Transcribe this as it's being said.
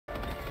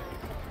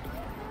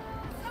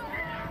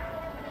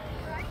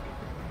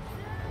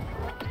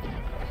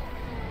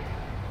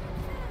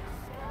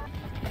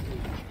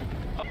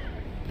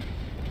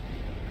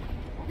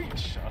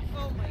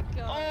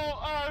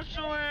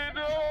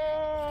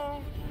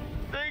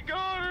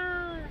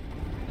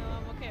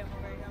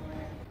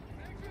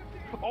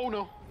Oh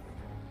no!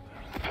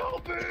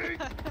 Help me!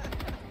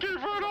 Give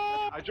it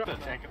up! I dropped a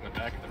tank in the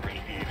back of the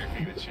radiator.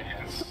 Give it a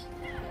chance.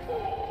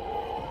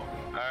 Oh.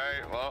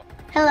 Alright, well.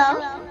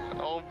 Hello?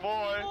 Oh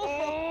boy!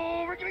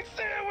 Oh, we're getting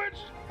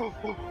sandwiched!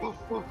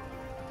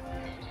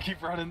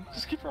 Keep running.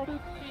 Just keep running.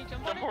 Can you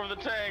jump Jump over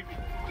the tank!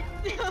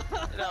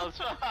 No, it's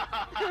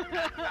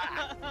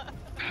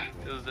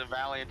it was a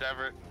valiant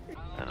effort.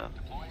 I know.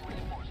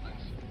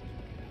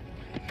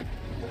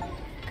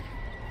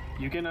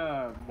 You can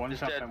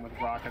one-shot them with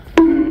rockets.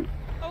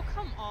 Oh,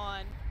 come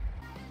on.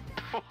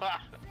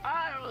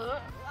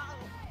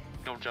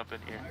 Don't jump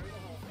in here.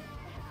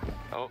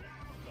 Oh.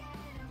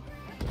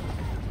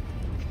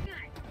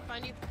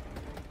 Find you.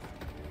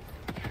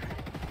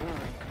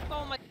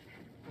 Oh my.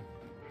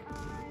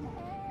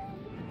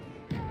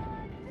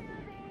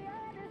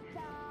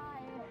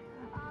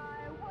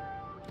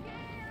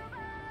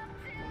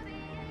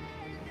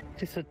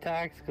 Just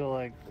attacks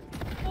going.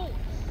 Oh.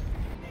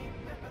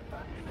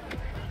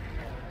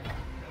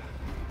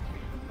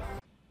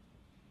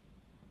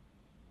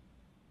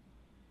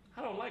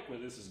 I don't like where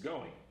this is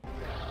going.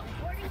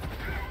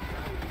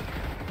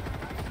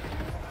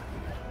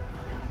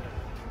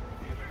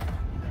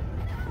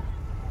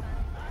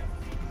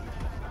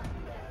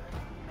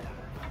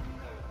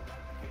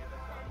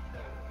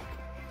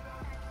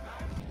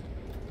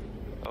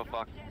 Oh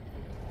fuck.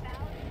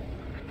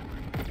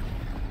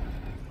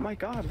 My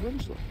god,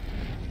 Winslow.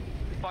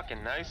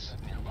 Fucking nice.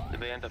 Did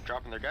they end up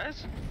dropping their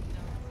guys?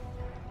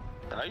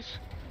 Nice.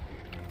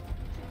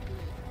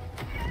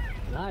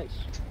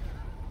 Nice.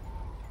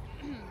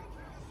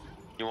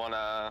 You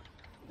wanna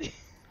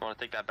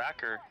take that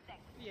back or?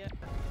 Yeah.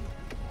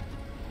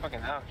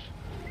 Fucking ouch.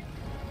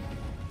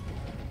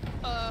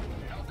 I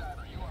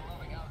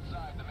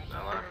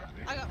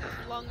got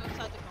flung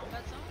outside the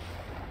combat zone.